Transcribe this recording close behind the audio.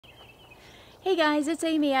Hey guys, it's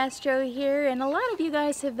Amy Astro here, and a lot of you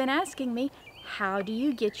guys have been asking me, how do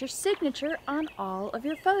you get your signature on all of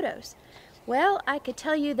your photos? Well, I could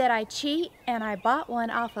tell you that I cheat and I bought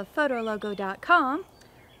one off of photologo.com,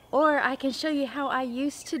 or I can show you how I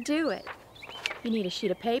used to do it. You need a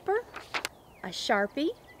sheet of paper, a Sharpie,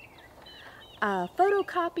 a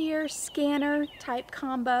photocopier scanner type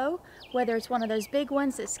combo, whether it's one of those big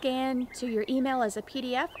ones that scan to your email as a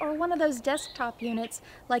PDF or one of those desktop units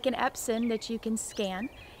like an Epson that you can scan.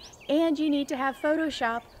 And you need to have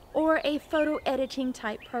Photoshop or a photo editing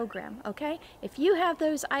type program, okay? If you have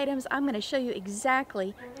those items, I'm going to show you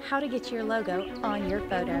exactly how to get your logo on your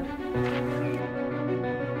photo.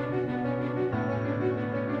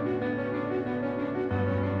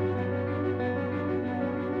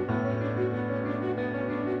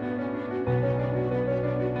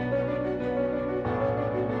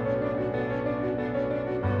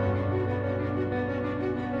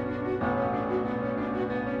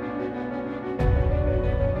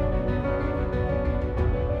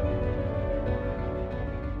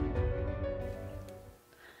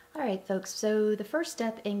 Alright folks, so the first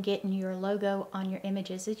step in getting your logo on your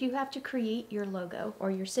images is you have to create your logo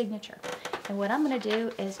or your signature. And what I'm going to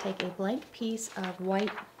do is take a blank piece of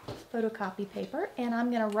white photocopy paper and I'm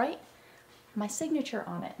going to write my signature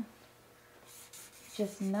on it.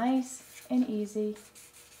 Just nice and easy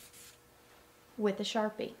with a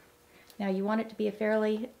Sharpie. Now you want it to be a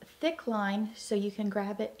fairly thick line so you can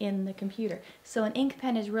grab it in the computer. So an ink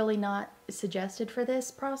pen is really not suggested for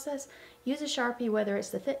this process. Use a Sharpie, whether it's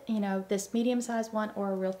the thick, this medium-sized one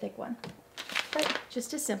or a real thick one. But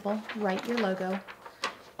just as simple, write your logo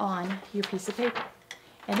on your piece of paper.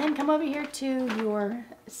 And then come over here to your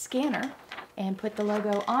scanner and put the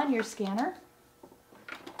logo on your scanner.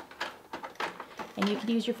 And you can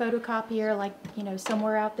use your photocopier like,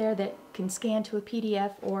 somewhere out there that can scan to a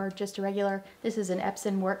PDF or just a regular, this is an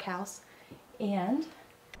Epson Workhouse. And,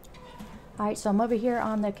 alright, so I'm over here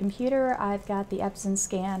on the computer. I've got the Epson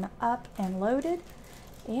scan up and loaded.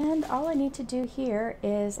 And all I need to do here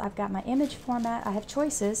is I've got my image format. I have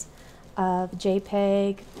choices of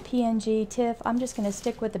JPEG, PNG, TIFF. I'm just going to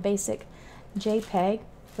stick with the basic JPEG,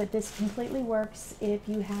 but this completely works if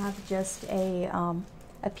you have just a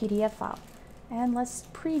PDF file. And let's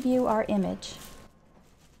preview our image.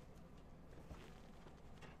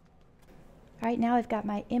 Alright, now I've got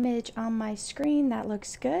my image on my screen. That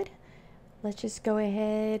looks good. Let's just go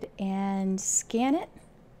ahead and scan it.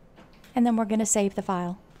 And then we're going to save the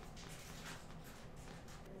file.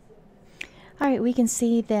 Alright, we can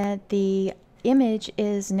see that the image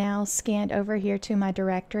is now scanned over here to my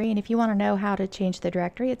directory. And if you want to know how to change the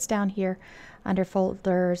directory, it's down here under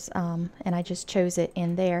folders, and I just chose it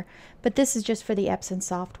in there. But this is just for the Epson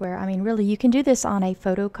software. I mean, really, you can do this on a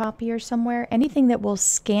photocopier somewhere, anything that will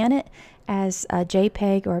scan it as a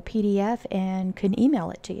JPEG or a PDF and can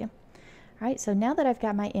email it to you. All right, so now that I've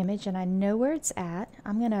got my image and I know where it's at,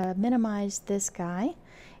 I'm going to minimize this guy,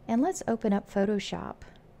 and let's open up Photoshop.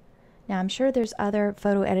 Now, I'm sure there's other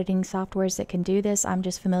photo editing softwares that can do this. I'm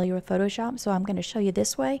just familiar with Photoshop, so I'm going to show you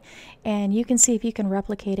this way, and you can see if you can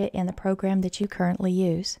replicate it in the program that you currently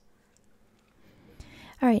use.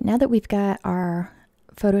 All right, now that we've got our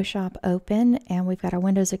Photoshop open and we've got our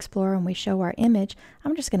Windows Explorer and we show our image,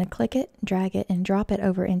 I'm just going to click it, drag it, and drop it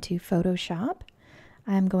over into Photoshop.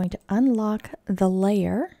 I'm going to unlock the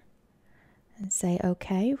layer and say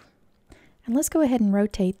OK. And let's go ahead and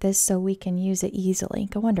rotate this so we can use it easily.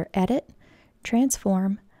 Go under Edit,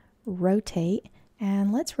 Transform, Rotate,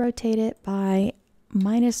 and let's rotate it by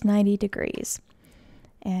 -90 degrees.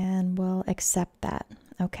 And we'll accept that,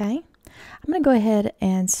 okay? I'm going to go ahead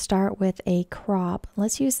and start with a crop.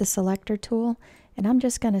 Let's use the selector tool, and I'm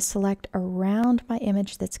just going to select around my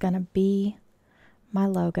image that's going to be my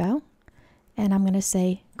logo, and I'm going to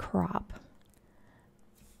say crop,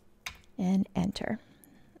 and enter,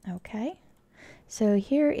 okay? So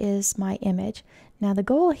here is my image. Now the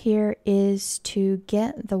goal here is to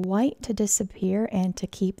get the white to disappear and to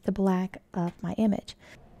keep the black of my image.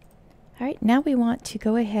 Alright, now we want to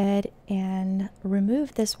go ahead and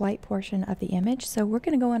remove this white portion of the image. So we're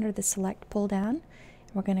going to go under the select pull down.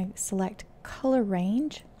 We're going to select color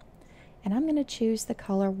range, and I'm going to choose the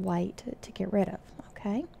color white to get rid of.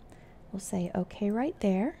 Okay, we'll say OK right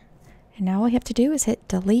there. And now all we have to do is hit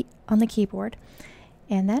delete on the keyboard.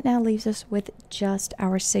 And that now leaves us with just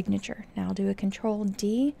our signature. Now I'll do a Control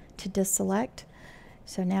D to deselect.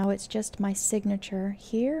 So now it's just my signature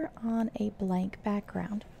here on a blank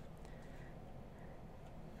background.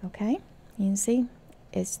 Okay, you can see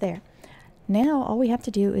it's there. Now all we have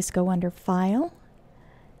to do is go under File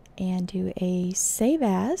and do a Save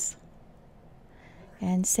As.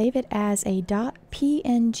 and save it as a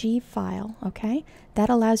 .png file, okay? That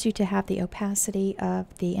allows you to have the opacity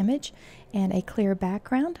of the image and a clear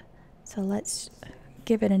background. So let's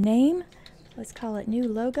give it a name. Let's call it new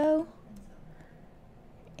logo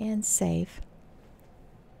and save.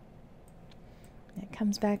 It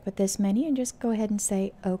comes back with this menu, and just go ahead and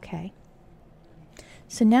say OK.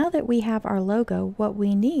 So now that we have our logo, what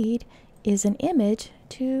we need is an image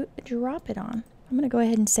to drop it on. I'm going to go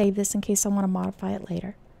ahead and save this in case I want to modify it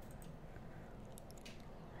later.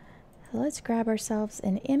 So let's grab ourselves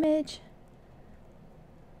an image.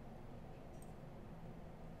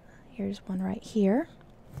 Here's one right here.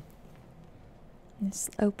 Let's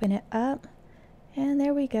open it up. And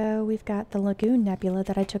there we go. We've got the Lagoon Nebula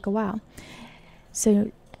that I took a while.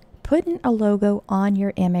 So putting a logo on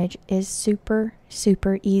your image is super,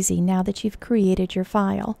 super easy now that you've created your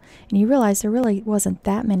file. And you realize there really wasn't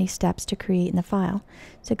that many steps to creating the file.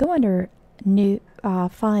 So go under New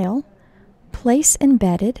File, Place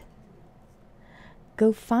Embedded,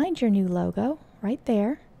 go find your new logo right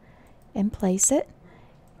there and place it.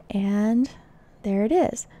 And there it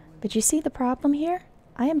is. But you see the problem here?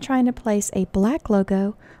 I am trying to place a black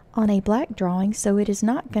logo on a black drawing, so it is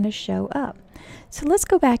not going to show up. So let's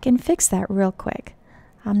go back and fix that real quick.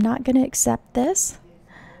 I'm not going to accept this.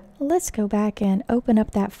 Let's go back and open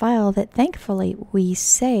up that file that thankfully we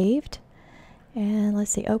saved. And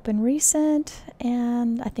let's see, open recent,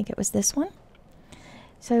 and I think it was this one.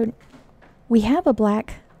 So we have a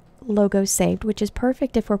black logo saved, which is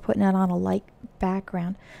perfect if we're putting it on a light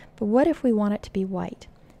background. But what if we want it to be white?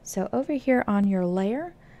 So over here on your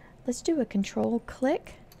layer, let's do a control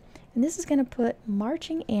click, and this is going to put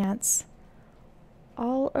marching ants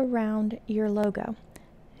all around your logo.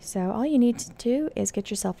 So all you need to do is get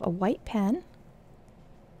yourself a white pen,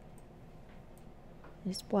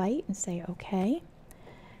 just white, and say OK.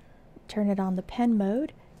 Turn it on the pen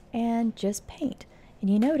mode and just paint. And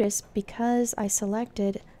you notice because I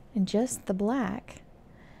selected just the black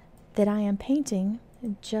that I am painting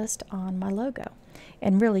just on my logo.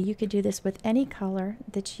 And really, you could do this with any color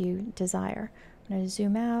that you desire. I'm going to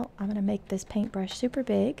zoom out. I'm going to make this paintbrush super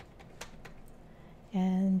big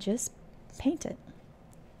and just paint it.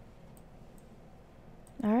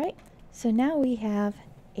 All right, so now we have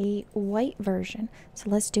a white version. So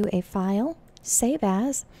let's do a file, save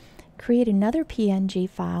as, create another PNG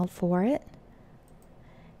file for it.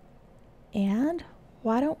 And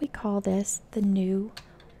why don't we call this the new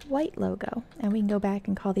white logo, and we can go back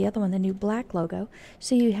and call the other one the new black logo,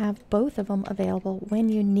 so you have both of them available when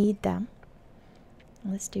you need them.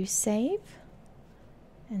 Let's do save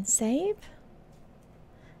and save,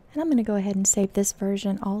 and I'm going to go ahead and save this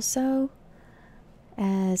version also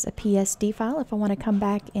as a PSD file if I want to come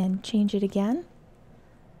back and change it again.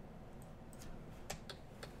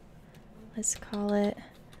 Let's call it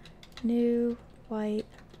new white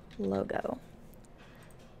logo.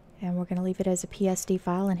 And we're going to leave it as a PSD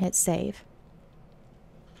file and hit save.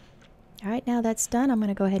 All right, now that's done. I'm going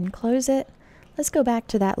to go ahead and close it. Let's go back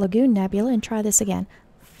to that Lagoon Nebula and try this again.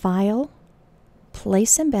 File,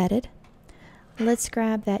 Place Embedded. Let's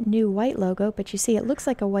grab that new white logo, but you see it looks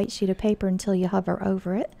like a white sheet of paper until you hover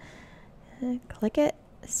over it. Click it,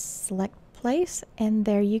 select Place, and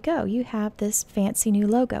there you go. You have this fancy new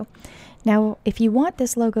logo. Now, if you want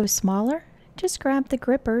this logo smaller, just grab the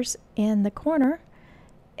grippers in the corner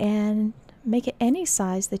and make it any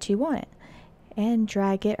size that you want it, and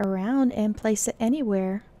drag it around and place it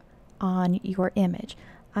anywhere on your image.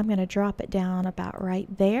 I'm going to drop it down about right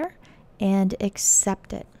there and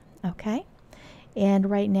accept it. Okay, and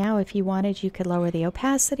right now if you wanted, you could lower the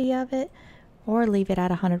opacity of it or leave it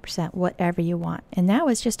at 100%, whatever you want. And now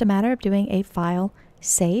it's just a matter of doing a file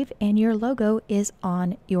save and your logo is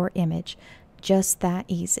on your image. Just that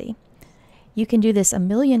easy. You can do this a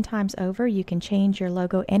million times over. You can change your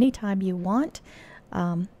logo anytime you want.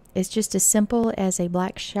 It's just as simple as a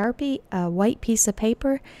black Sharpie, a white piece of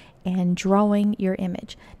paper, and drawing your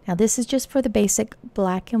image. Now this is just for the basic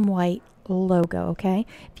black and white logo, okay?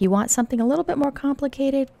 If you want something a little bit more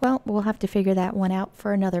complicated, well, we'll have to figure that one out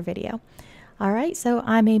for another video. All right, so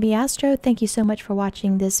I'm Amy Astro. Thank you so much for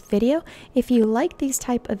watching this video. If you like these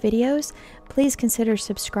type of videos, please consider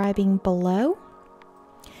subscribing below.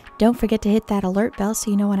 Don't forget to hit that alert bell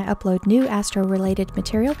so you know when I upload new Astro related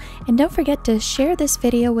material, and don't forget to share this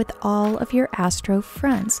video with all of your Astro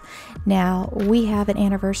friends. Now we have an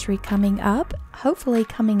anniversary coming up, hopefully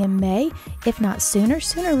coming in May, if not sooner.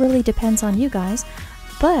 Sooner really depends on you guys,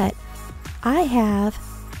 but I have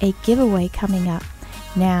a giveaway coming up.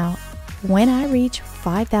 Now when I reach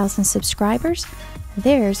 5,000 subscribers,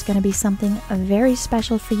 there's going to be something very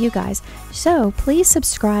special for you guys. So please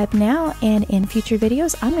subscribe now, and in future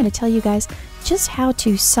videos I'm going to tell you guys just how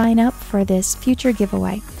to sign up for this future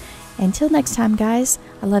giveaway. Until next time guys,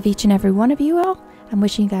 I love each and every one of you all. I'm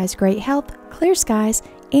wishing you guys great health, clear skies,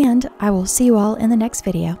 and I will see you all in the next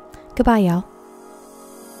video. Goodbye y'all.